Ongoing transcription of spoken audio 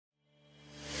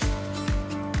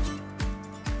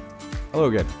Hello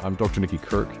again, I'm Dr. Nicky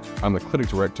Kirk. I'm the Clinic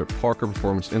Director at Parker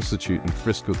Performance Institute in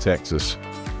Frisco, Texas.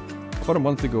 About a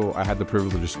month ago, I had the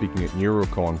privilege of speaking at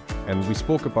NeuroCon, and we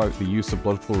spoke about the use of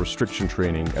blood flow restriction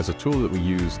training as a tool that we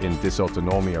use in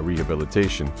dysautonomia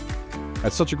rehabilitation. I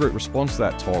had such a great response to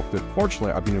that talk that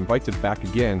fortunately I've been invited back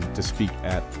again to speak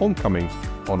at Homecoming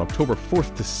on October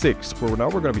 4th to 6th, where now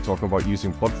we're going to be talking about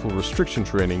using blood flow restriction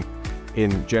training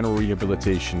in general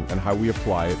rehabilitation and how we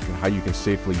apply it and how you can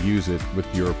safely use it with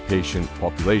your patient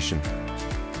population.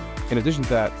 In addition to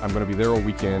that, I'm going to be there all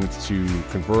weekend to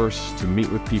converse, to meet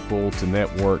with people, to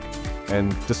network,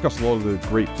 and discuss a lot of the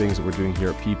great things that we're doing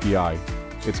here at PPI.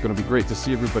 It's going to be great to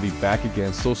see everybody back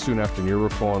again so soon after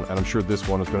NeuroCon, and I'm sure this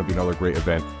one is going to be another great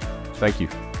event. Thank you.